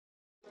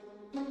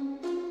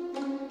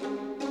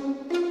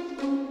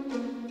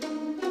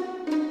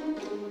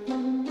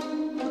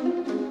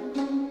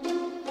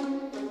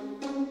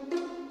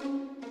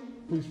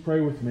pray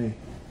with me.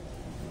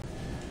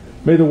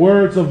 May the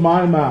words of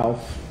my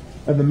mouth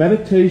and the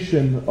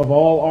meditation of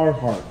all our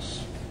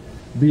hearts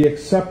be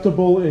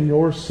acceptable in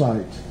your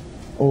sight,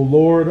 O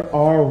Lord,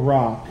 our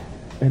rock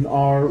and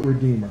our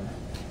Redeemer.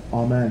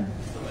 Amen.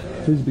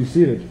 Please be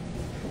seated.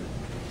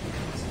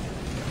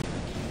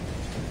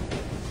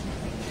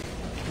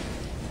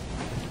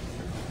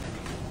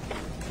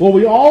 Well,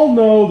 we all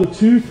know the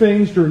two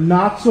things you're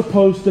not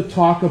supposed to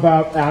talk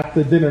about at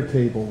the dinner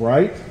table,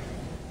 right?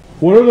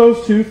 What are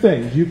those two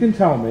things? You can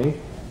tell me.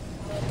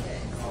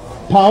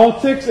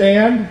 Politics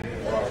and...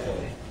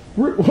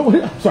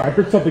 Sorry, I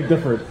heard something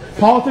different.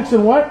 Politics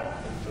and what?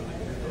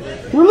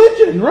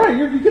 Religion, right.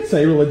 You could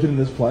say religion in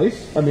this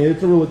place. I mean,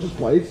 it's a religious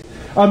place.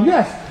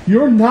 Yes,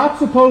 you're not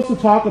supposed to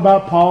talk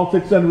about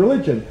politics and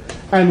religion.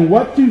 And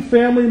what do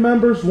family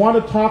members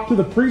want to talk to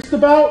the priest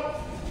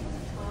about?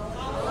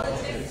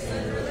 Politics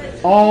and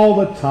religion. All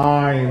the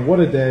time.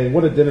 What a day.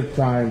 What a dinner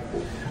time.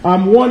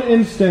 One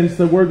instance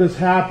that where this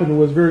happened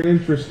was very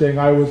interesting.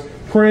 I was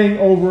praying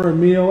over a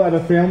meal at a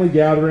family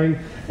gathering,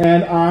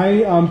 and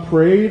I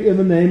prayed in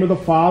the name of the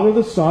Father,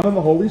 the Son, and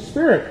the Holy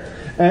Spirit.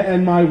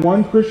 And my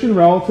one Christian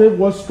relative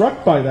was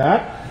struck by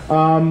that.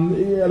 I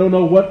don't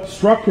know what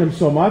struck him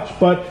so much,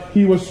 but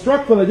he was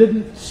struck that I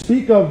didn't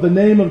speak of the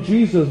name of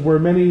Jesus, where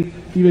many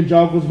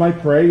evangelicals might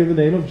pray in the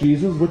name of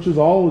Jesus, which is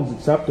always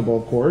acceptable,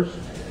 of course.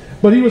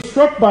 But he was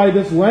struck by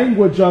this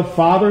language of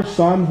Father,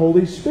 Son,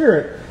 Holy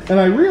Spirit. And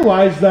I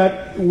realized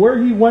that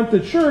where he went to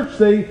church,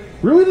 they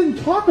really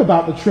didn't talk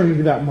about the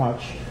Trinity that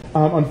much,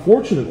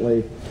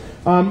 unfortunately.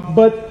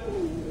 But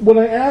when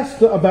I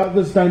asked about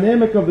this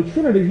dynamic of the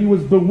Trinity, he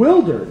was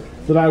bewildered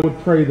that I would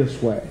pray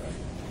this way.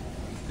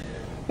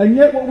 And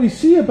yet what we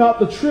see about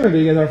the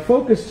Trinity, and our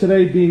focus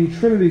today being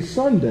Trinity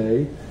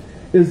Sunday,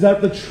 is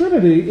that the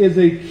Trinity is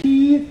a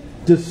key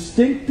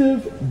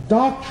distinctive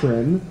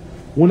doctrine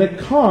when it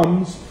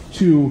comes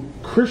to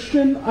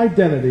Christian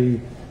identity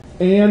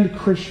and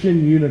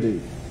Christian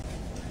unity.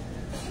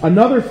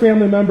 Another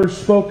family member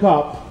spoke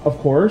up, of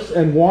course,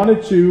 and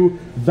wanted to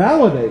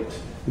validate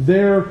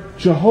their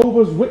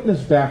Jehovah's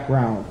Witness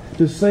background,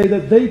 to say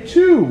that they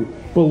too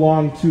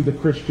belong to the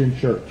Christian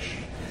church.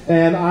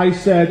 And I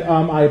said,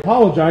 I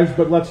apologize,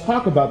 but let's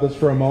talk about this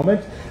for a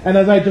moment. And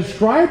as I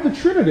described the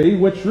Trinity,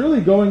 which really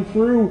going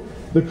through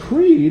the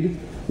creed,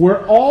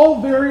 where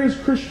all various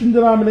Christian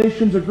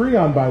denominations agree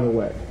on, by the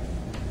way,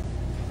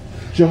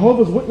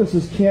 Jehovah's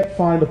Witnesses can't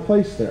find a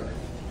place there.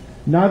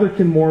 Neither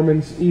can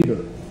Mormons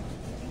either.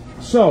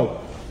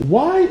 So,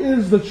 why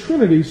is the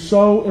Trinity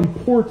so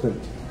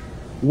important?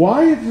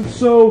 Why is it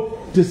so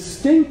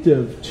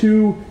distinctive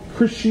to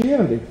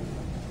Christianity?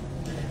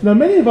 Now,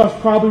 many of us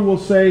probably will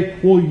say,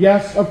 well,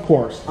 yes, of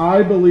course,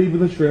 I believe in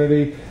the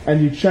Trinity, and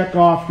you check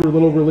off your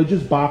little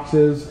religious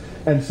boxes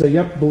and say,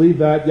 yep, believe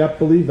that, yep,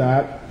 believe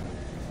that.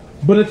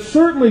 But it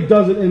certainly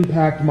doesn't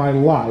impact my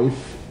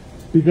life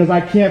because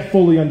I can't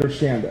fully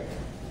understand it,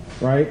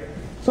 right?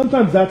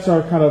 Sometimes that's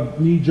our kind of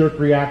knee-jerk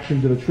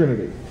reaction to the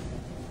Trinity.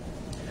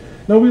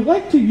 Now, we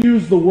like to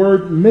use the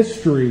word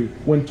mystery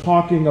when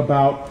talking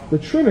about the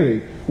Trinity,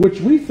 which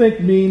we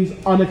think means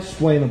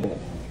unexplainable,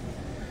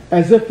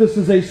 as if this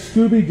is a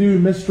Scooby-Doo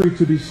mystery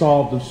to be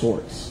solved of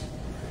sorts.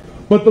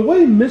 But the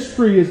way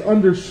mystery is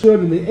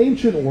understood in the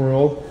ancient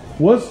world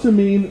was to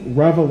mean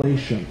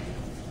revelation.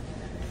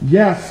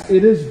 Yes,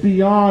 it is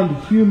beyond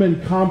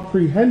human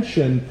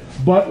comprehension,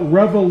 but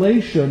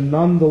revelation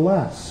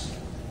nonetheless.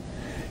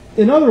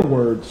 In other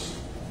words,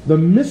 the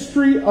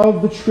mystery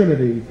of the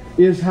Trinity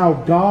is how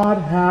God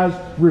has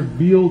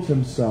revealed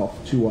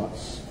himself to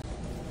us.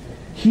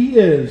 He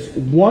is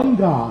one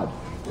God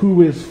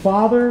who is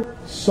Father,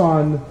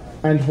 Son,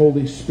 and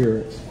Holy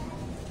Spirit.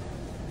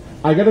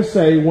 I gotta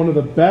say, one of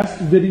the best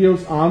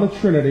videos on the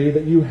Trinity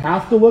that you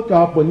have to look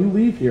up when you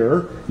leave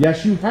here,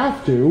 yes, you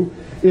have to,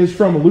 is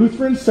from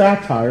Lutheran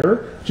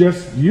Satire.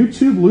 Just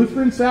YouTube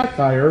Lutheran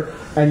Satire,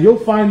 and you'll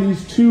find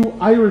these two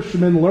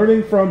Irishmen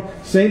learning from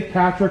St.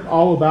 Patrick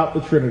all about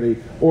the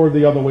Trinity, or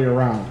the other way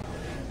around.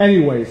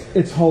 Anyways,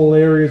 it's a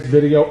hilarious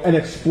video and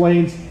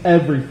explains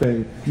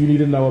everything you need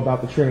to know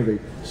about the Trinity.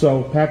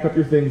 So pack up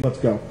your things, let's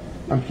go.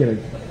 I'm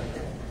kidding.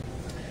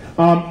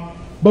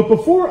 But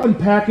before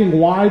unpacking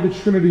why the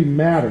Trinity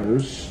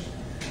matters,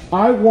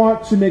 I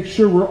want to make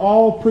sure we're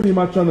all pretty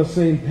much on the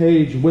same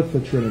page with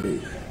the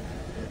Trinity.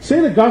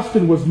 St.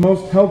 Augustine was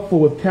most helpful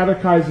with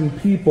catechizing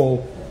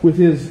people with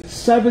his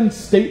 7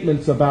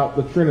 statements about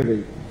the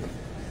Trinity.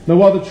 Now,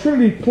 while the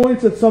Trinity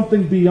points at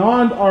something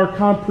beyond our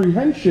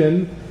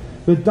comprehension,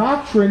 the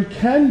doctrine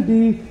can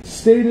be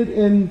stated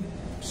in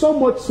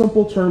somewhat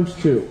simple terms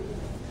too.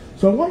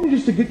 So I want you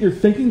just to get your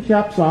thinking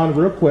caps on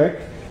real quick.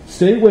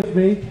 Stay with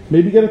me.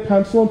 Maybe get a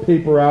pencil and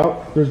paper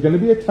out. There's going to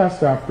be a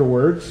test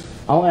afterwards.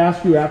 I'll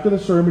ask you after the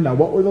sermon, now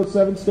what were those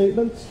 7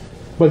 statements?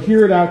 But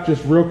hear it out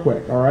just real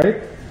quick, all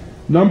right?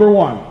 Number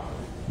 1,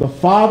 the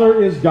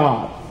Father is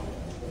God.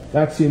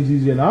 That seems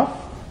easy enough.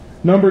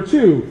 Number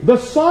 2, the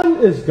Son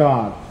is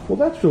God. Well,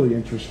 that's really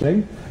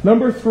interesting.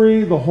 Number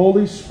 3, the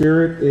Holy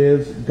Spirit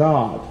is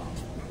God.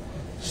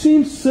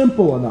 Seems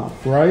simple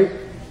enough, right?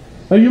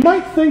 Now you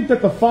might think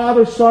that the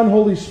Father, Son,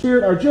 Holy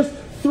Spirit are just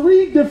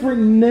three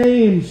different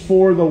names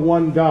for the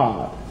one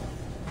God.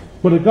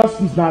 But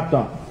Augustine's not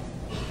done.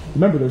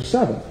 Remember, there's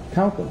 7.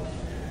 Count them.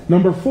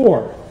 Number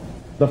 4,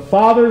 the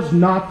Father's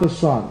not the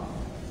Son.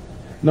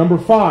 Number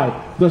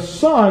 5, the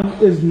Son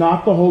is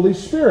not the Holy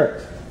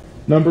Spirit.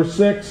 Number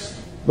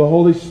 6, the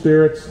Holy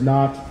Spirit's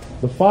not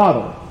the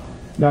Father.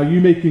 Now you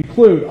may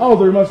conclude, oh,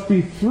 there must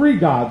be 3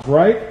 gods,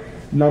 right?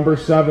 Number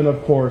 7,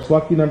 of course.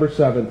 Lucky number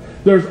 7.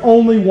 There's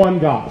only one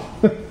God.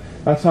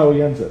 That's how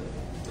he ends it.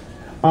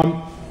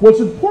 What's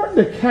important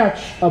to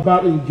catch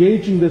about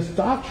engaging this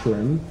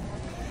doctrine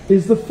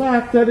is the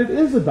fact that it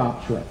is a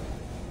doctrine.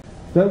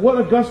 That what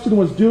Augustine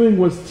was doing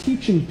was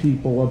teaching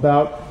people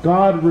about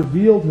God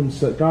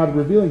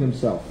revealing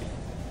himself.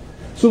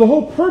 So the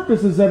whole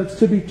purpose is that it's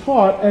to be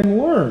taught and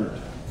learned.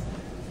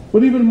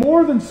 But even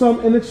more than some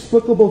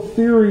inexplicable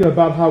theory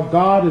about how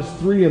God is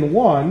 3 in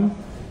 1,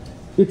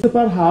 it's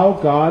about how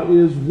God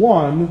is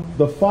one,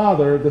 the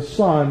Father, the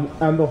Son,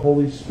 and the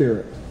Holy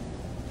Spirit.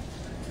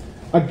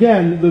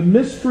 Again, the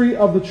mystery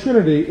of the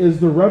Trinity is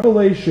the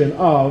revelation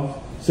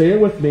of, say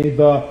it with me,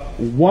 the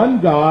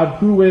one God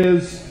who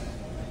is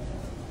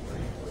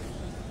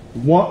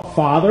one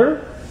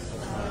Father.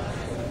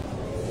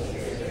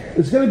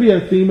 It's going to be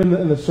a theme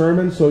in the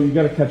sermon, so you've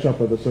got to catch up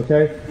with us,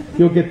 okay?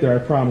 You'll get there, I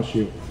promise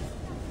you.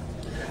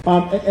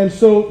 And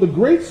so the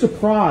great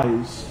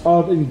surprise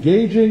of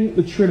engaging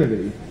the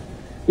Trinity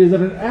is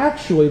that it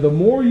actually, the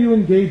more you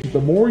engage it,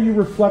 the more you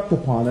reflect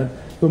upon it,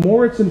 the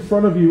more it's in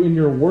front of you in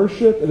your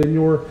worship and in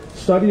your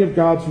study of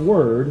God's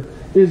Word,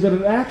 is that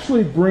it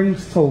actually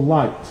brings to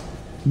light,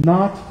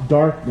 not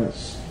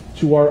darkness,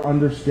 to our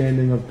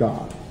understanding of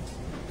God.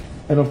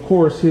 And of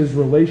course, His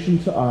relation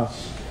to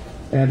us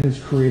and His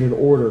created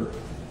order.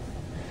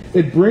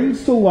 It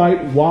brings to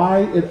light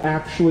why it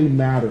actually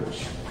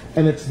matters.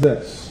 And it's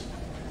this,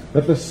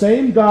 that the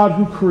same God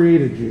who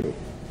created you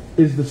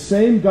is the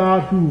same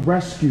God who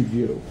rescued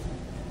you,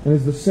 and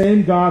is the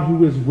same God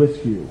who is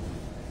with you,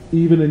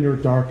 even in your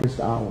darkest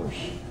hours.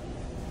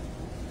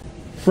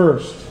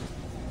 First,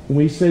 when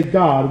we say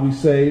God, we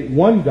say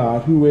one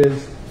God who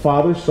is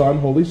Father, Son,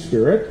 Holy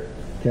Spirit.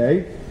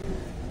 Okay?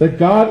 That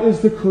God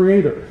is the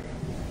Creator,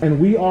 and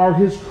we are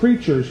His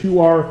creatures who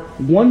are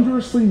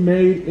wondrously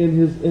made in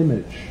His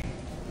image.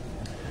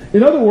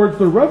 In other words,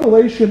 the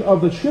revelation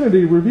of the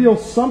Trinity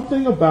reveals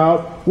something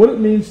about what it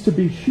means to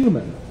be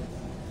human.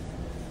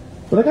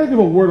 But I got to give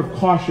a word of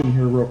caution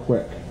here real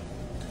quick.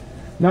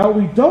 Now,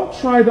 we don't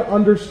try to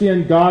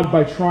understand God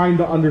by trying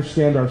to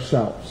understand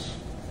ourselves.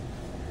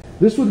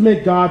 This would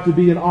make God to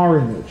be in our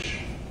image,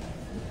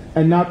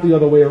 and not the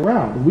other way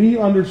around. We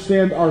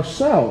understand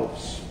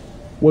ourselves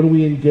when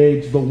we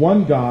engage the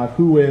one God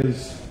who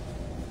is...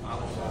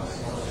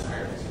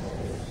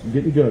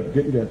 Getting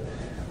good.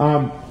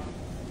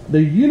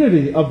 The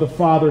unity of the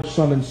Father,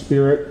 Son, and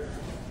Spirit,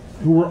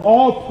 who were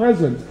all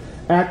present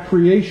at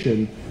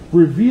creation,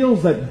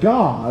 reveals that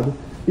God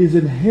is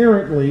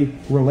inherently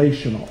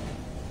relational.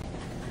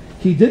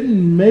 He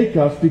didn't make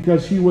us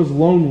because He was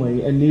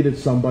lonely and needed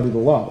somebody to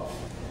love.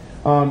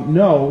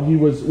 No, He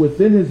was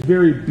within His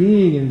very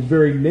being and His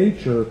very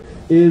nature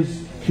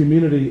is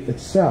community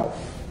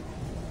itself.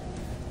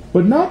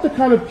 But not the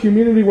kind of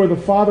community where the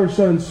Father,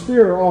 Son, and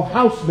Spirit are all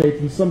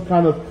housemates in some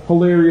kind of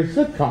hilarious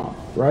sitcom,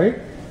 right?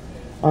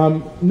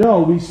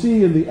 No, we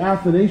see in the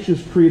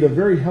Athanasius Creed a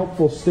very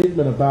helpful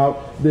statement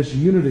about this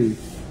unity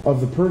of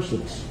the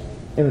persons.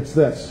 And it's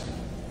this.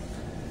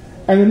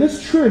 And in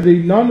this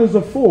Trinity, none is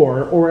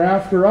afore or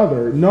after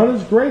other. None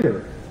is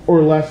greater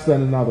or less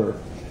than another.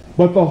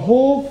 But the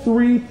whole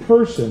 3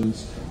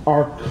 persons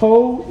are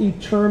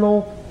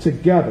co-eternal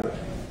together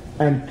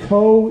and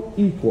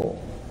co-equal,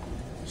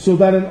 so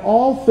that in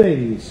all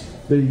things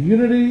the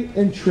unity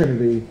in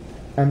Trinity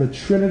and the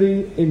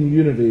Trinity in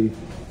unity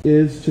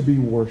is to be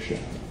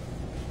worshipped.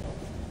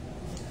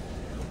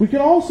 We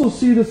can also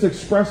see this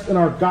expressed in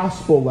our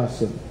gospel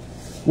lesson,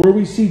 where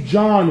we see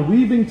John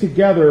weaving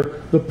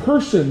together the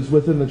persons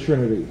within the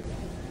Trinity.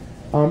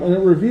 And it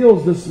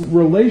reveals this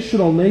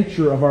relational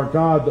nature of our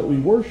God that we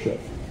worship.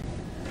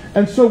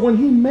 And so when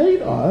He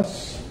made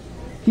us,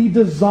 He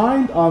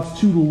designed us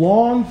to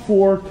long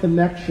for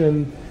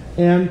connection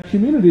and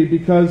community,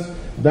 because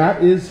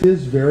that is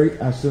His very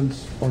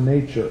essence or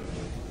nature.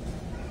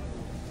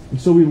 And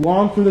so we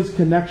long for this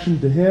connection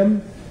to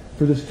Him,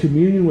 for this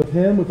communion with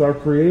Him, with our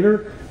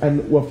Creator,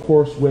 and of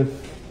course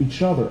with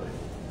each other.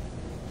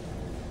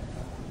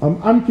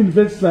 I'm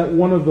convinced that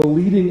one of the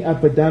leading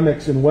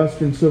epidemics in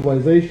Western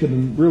civilization,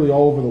 and really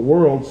all over the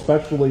world,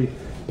 especially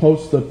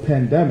post the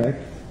pandemic,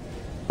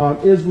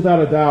 is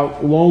without a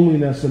doubt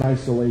loneliness and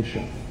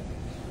isolation.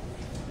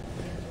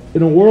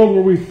 In a world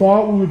where we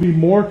thought we would be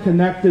more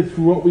connected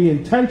through what we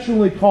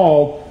intentionally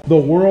call the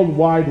World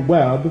Wide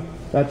Web,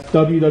 that's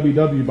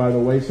WWW, by the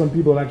way. Some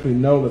people don't actually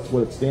know that's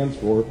what it stands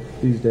for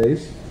these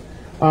days.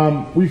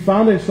 We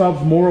found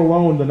ourselves more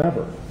alone than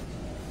ever.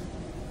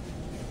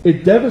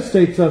 It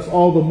devastates us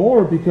all the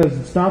more because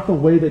it's not the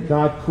way that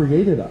God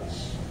created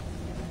us.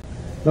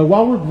 Now,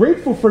 while we're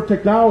grateful for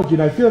technology,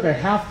 and I feel like I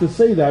have to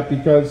say that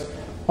because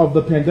of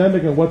the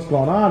pandemic and what's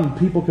going on, and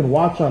people can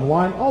watch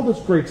online, all this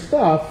great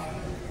stuff,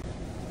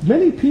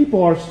 many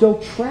people are still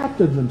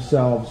trapped in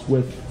themselves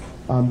with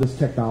this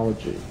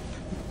technology.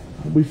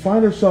 We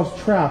find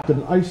ourselves trapped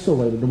and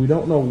isolated, and we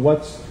don't know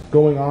what's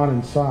going on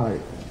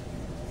inside.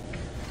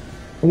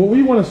 And what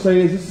we want to say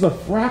is this is a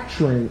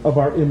fracturing of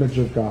our image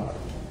of God.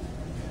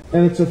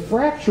 And it's a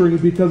fracturing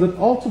because it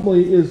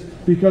ultimately is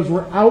because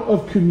we're out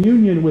of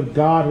communion with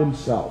God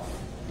Himself.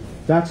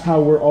 That's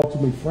how we're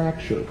ultimately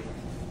fractured.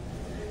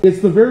 It's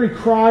the very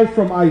cry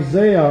from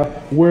Isaiah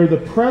where the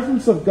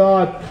presence of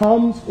God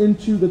comes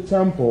into the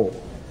temple.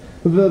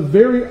 The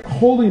very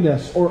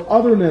holiness or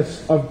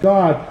otherness of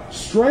God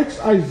strikes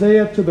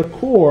Isaiah to the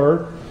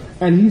core,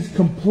 and he's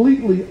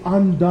completely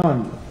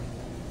undone.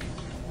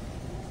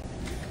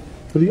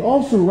 But he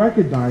also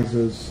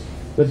recognizes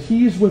that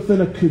he's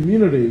within a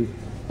community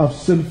of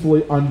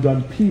sinfully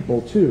undone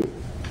people too.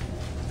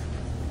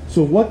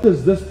 So what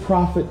does this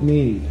prophet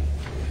need?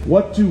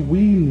 What do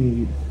we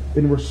need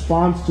in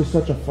response to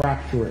such a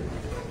fracturing?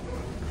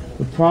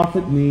 The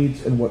prophet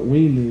needs, and what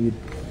we need,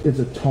 is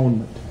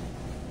atonement.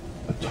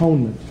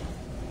 Atonement.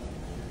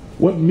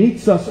 What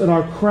meets us in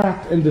our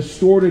cracked and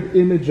distorted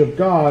image of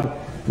God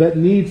that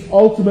needs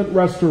ultimate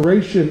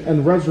restoration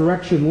and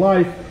resurrection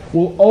life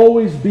will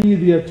always be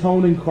the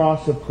atoning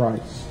cross of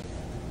Christ.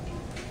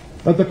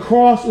 That the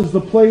cross is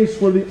the place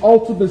where the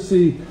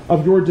ultimacy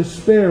of your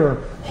despair,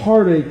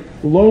 heartache,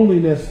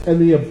 loneliness, and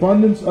the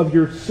abundance of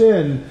your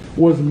sin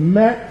was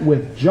met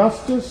with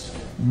justice,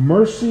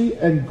 mercy,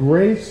 and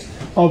grace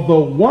of the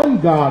one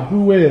God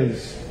who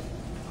is.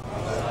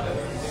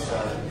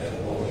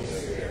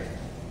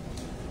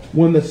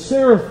 When the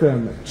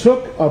seraphim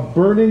took a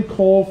burning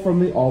coal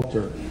from the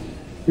altar,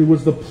 it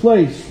was the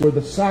place where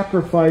the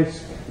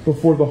sacrifice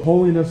before the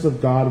holiness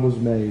of God was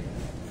made.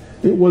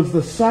 It was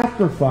the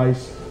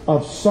sacrifice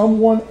of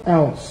someone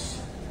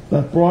else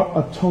that brought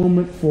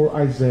atonement for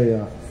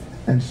Isaiah,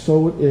 and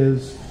so it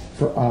is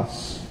for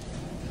us.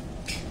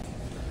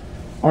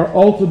 Our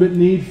ultimate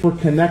need for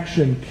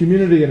connection,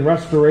 community, and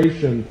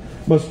restoration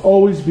must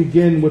always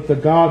begin with the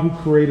God who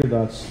created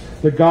us,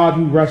 the God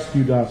who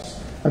rescued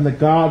us, and the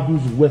God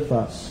who's with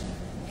us,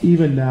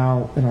 even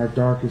now in our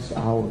darkest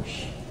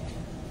hours.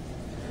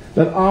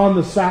 That on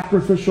the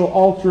sacrificial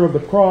altar of the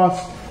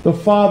cross, the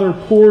Father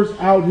pours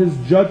out His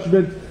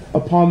judgment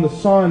upon the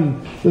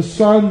Son. The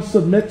Son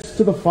submits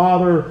to the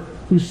Father,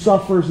 who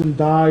suffers and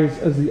dies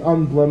as the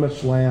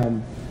unblemished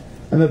Lamb,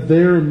 and that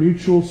their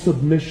mutual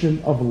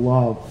submission of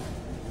love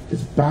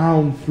is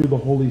bound through the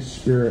Holy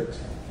Spirit,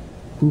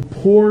 who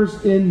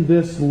pours in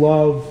this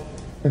love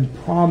and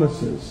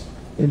promises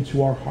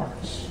into our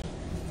hearts.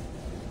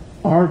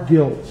 Our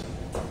guilt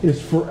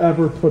is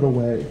forever put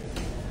away,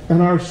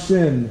 and our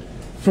sin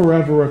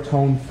forever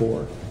atoned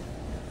for.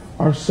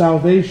 Our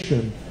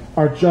salvation,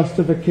 our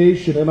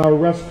justification, and our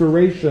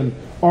restoration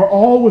are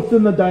all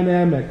within the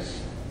dynamics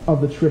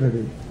of the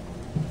Trinity.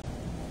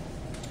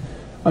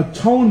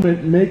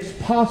 Atonement makes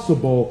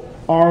possible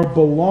our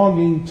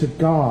belonging to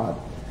God,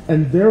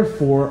 and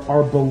therefore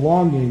our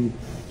belonging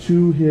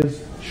to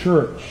His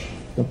church,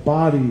 the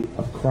body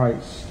of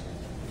Christ.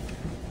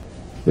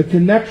 The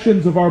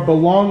connections of our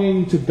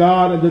belonging to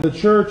God and to the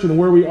church, and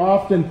where we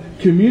often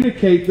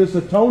communicate this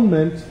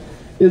atonement,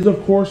 is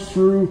of course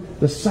through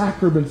the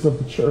sacraments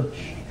of the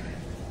church.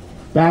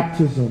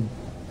 Baptism,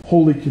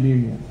 Holy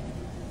Communion.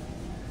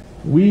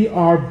 We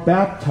are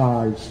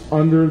baptized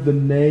under the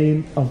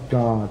name of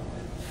God,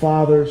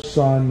 Father,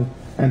 Son,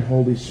 and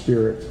Holy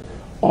Spirit.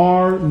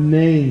 Our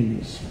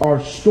names,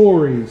 our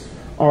stories,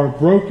 our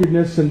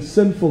brokenness and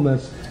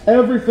sinfulness,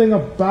 everything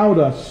about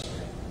us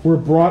were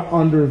brought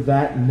under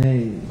that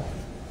name.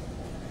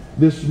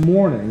 This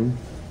morning,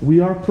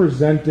 we are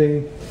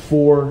presenting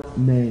 4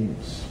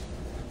 names: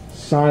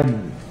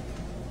 Simon,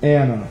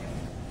 Anna,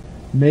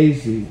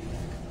 Maisie,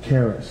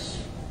 Karis.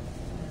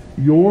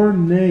 Your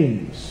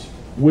names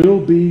will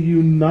be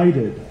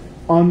united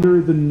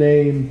under the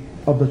name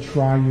of the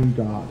Triune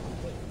God.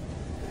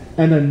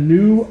 And a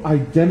new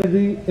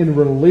identity and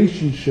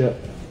relationship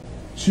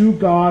to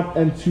God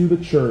and to the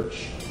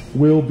church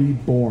will be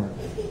born.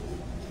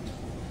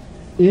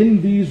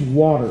 In these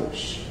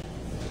waters,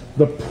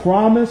 the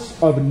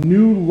promise of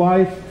new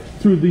life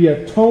through the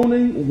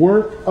atoning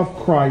work of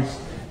Christ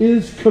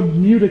is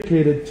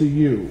communicated to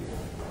you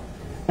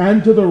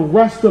and to the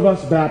rest of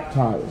us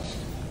baptized,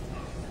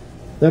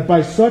 that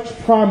by such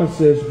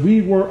promises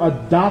we were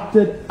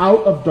adopted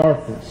out of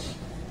darkness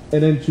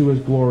and into His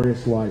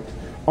glorious light.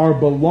 Our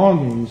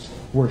belongings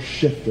were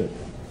shifted.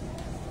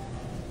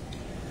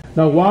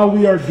 Now, while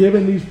we are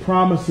given these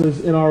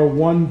promises in our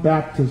one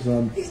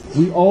baptism,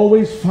 we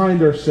always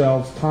find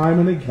ourselves time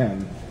and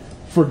again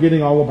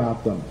forgetting all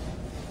about them.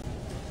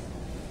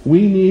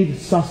 We need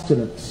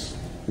sustenance.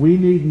 We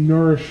need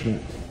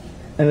nourishment.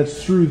 And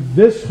it's through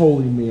this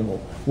holy meal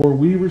where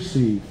we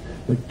receive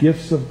the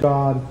gifts of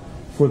God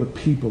for the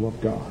people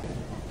of God.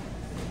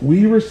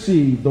 We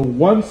receive the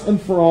once and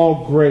for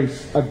all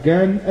grace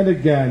again and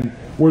again,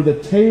 where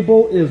the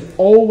table is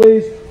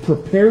always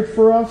prepared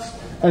for us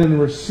and in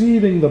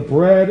receiving the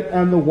bread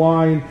and the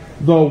wine,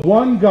 the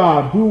one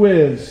God who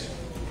is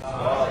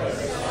Father,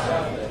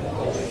 Son, and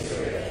Holy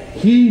Spirit.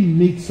 He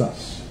meets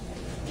us.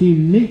 He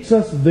meets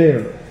us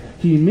there.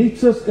 He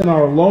meets us in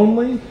our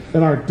lonely,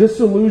 in our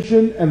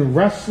disillusioned and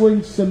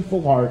wrestling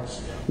sinful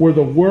hearts, where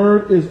the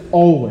word is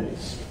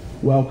always,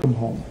 welcome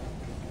home.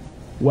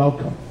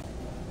 Welcome.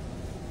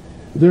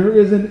 There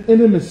is an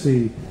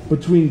intimacy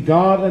between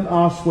God and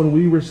us when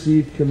we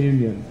receive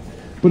communion,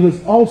 but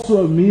it's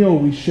also a meal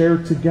we share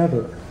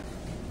together.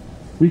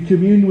 We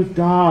commune with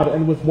God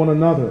and with one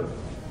another.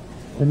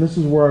 And this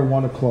is where I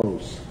want to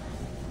close.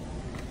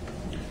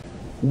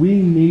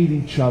 We need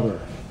each other.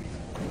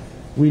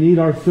 We need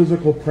our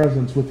physical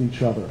presence with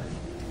each other.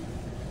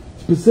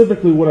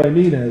 Specifically, what I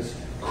mean is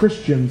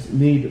Christians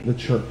need the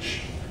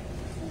church.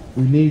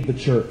 We need the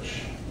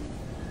church.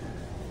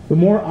 The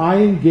more I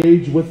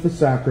engage with the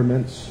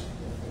sacraments,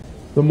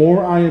 the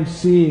more I am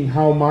seeing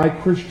how my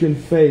Christian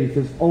faith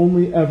is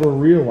only ever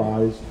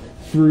realized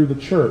through the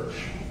church.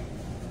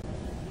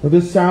 Now,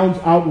 this sounds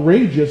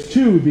outrageous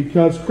too,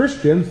 because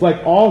Christians,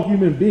 like all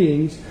human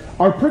beings,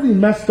 are pretty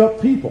messed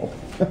up people.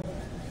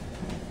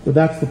 But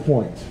that's the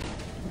point.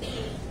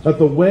 That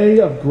the way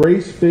of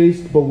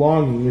grace-based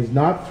belonging is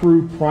not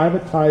through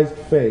privatized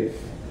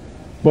faith,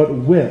 but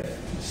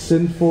with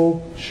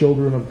sinful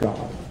children of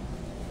God.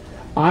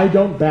 I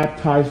don't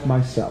baptize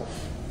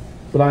myself,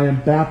 but I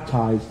am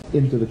baptized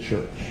into the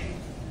church.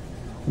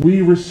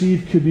 We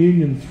receive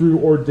communion through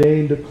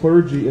ordained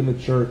clergy in the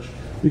church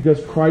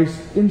because Christ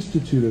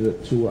instituted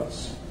it to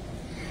us.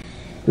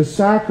 The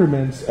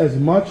sacraments, as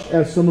much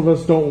as some of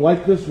us don't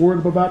like this word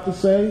I'm about to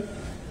say,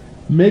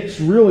 makes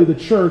really the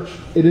church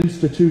an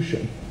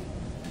institution.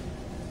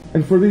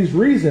 And for these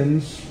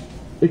reasons,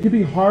 it can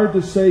be hard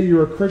to say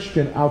you're a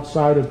Christian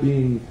outside of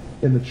being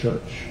in the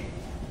church.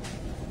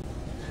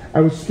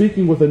 I was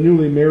speaking with a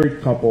newly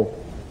married couple,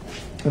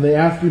 and they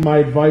asked me my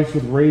advice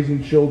with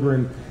raising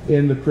children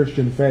in the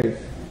Christian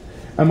faith.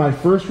 And my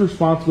first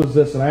response was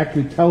this, and I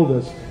actually tell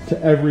this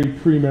to every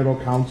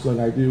premarital counseling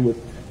I do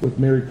with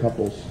married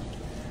couples.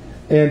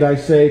 And I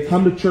say,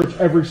 come to church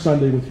every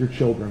Sunday with your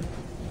children.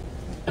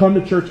 Come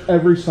to church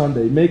every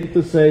Sunday. Make it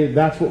to say,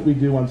 that's what we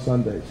do on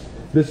Sundays.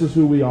 This is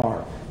who we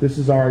are. This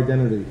is our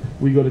identity.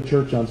 We go to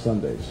church on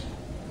Sundays.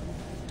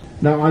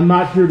 Now, I'm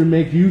not here to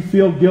make you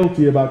feel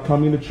guilty about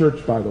coming to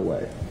church, by the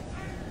way.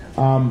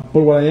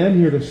 But what I am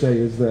here to say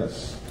is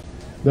this,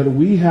 that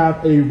we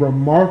have a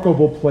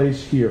remarkable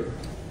place here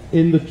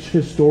in the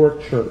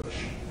historic church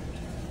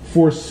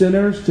for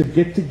sinners to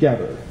get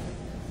together,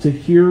 to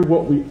hear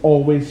what we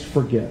always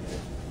forget,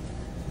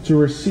 to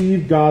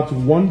receive God's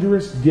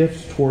wondrous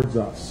gifts towards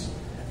us,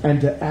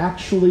 and to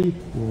actually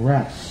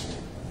rest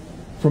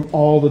from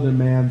all the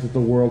demands that the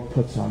world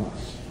puts on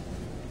us.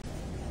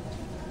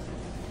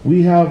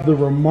 We have the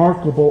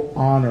remarkable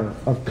honor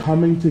of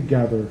coming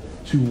together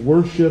to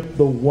worship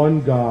the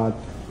one God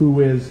who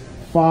is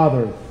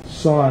Father,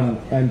 Son,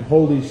 and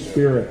Holy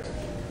Spirit.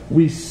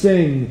 We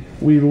sing,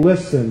 we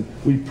listen,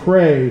 we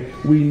pray,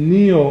 we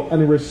kneel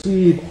and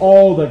receive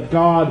all that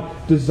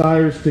God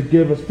desires to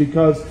give us,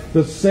 because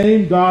the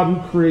same God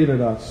who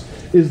created us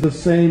is the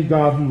same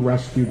God who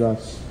rescued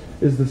us,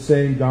 is the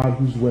same God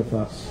who's with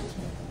us,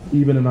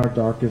 even in our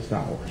darkest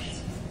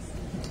hours.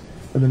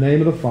 In the name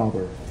of the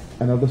Father,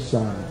 and of the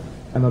Son,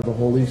 and of the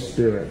Holy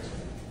Spirit.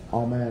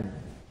 Amen.